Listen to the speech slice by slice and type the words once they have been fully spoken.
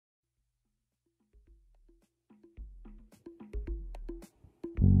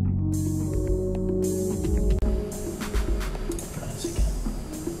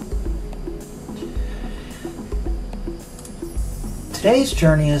Today's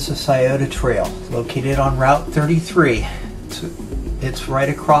journey is the Scioto Trail, located on Route 33. It's right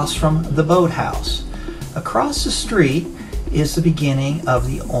across from the boathouse. Across the street is the beginning of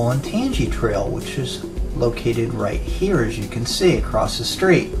the Olentangy Trail, which is located right here, as you can see, across the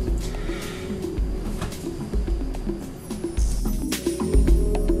street.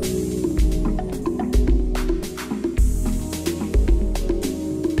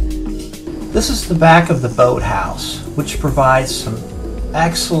 This is the back of the boathouse, which provides some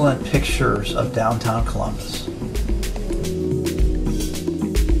excellent pictures of downtown Columbus.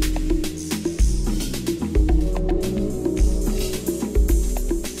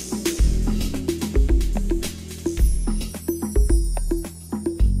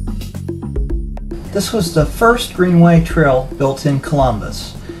 This was the first greenway trail built in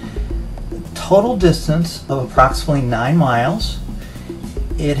Columbus. Total distance of approximately 9 miles.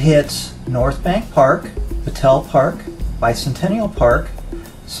 It hits North Bank Park, Battelle Park, Bicentennial Park,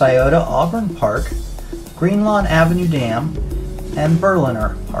 Scioto Auburn Park, Greenlawn Avenue Dam, and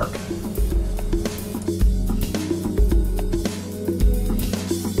Berliner Park.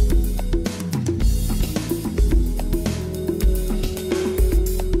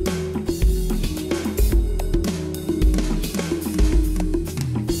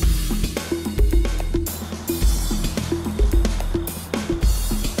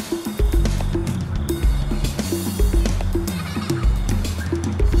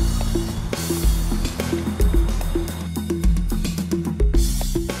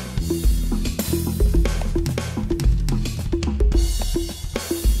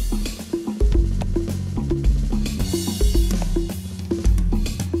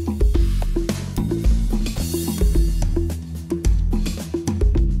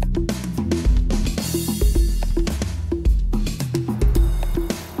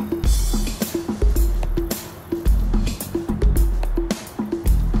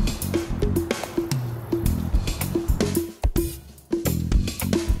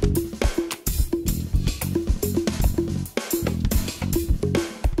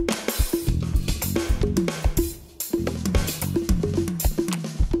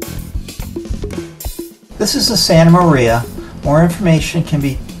 This is the Santa Maria. More information can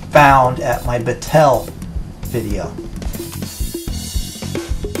be found at my Battelle video.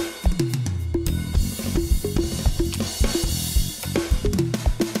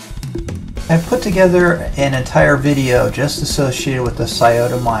 I put together an entire video just associated with the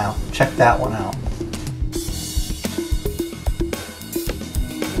Scioto Mile. Check that one out.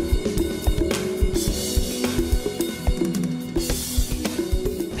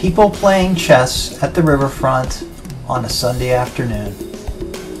 People playing chess at the riverfront on a Sunday afternoon.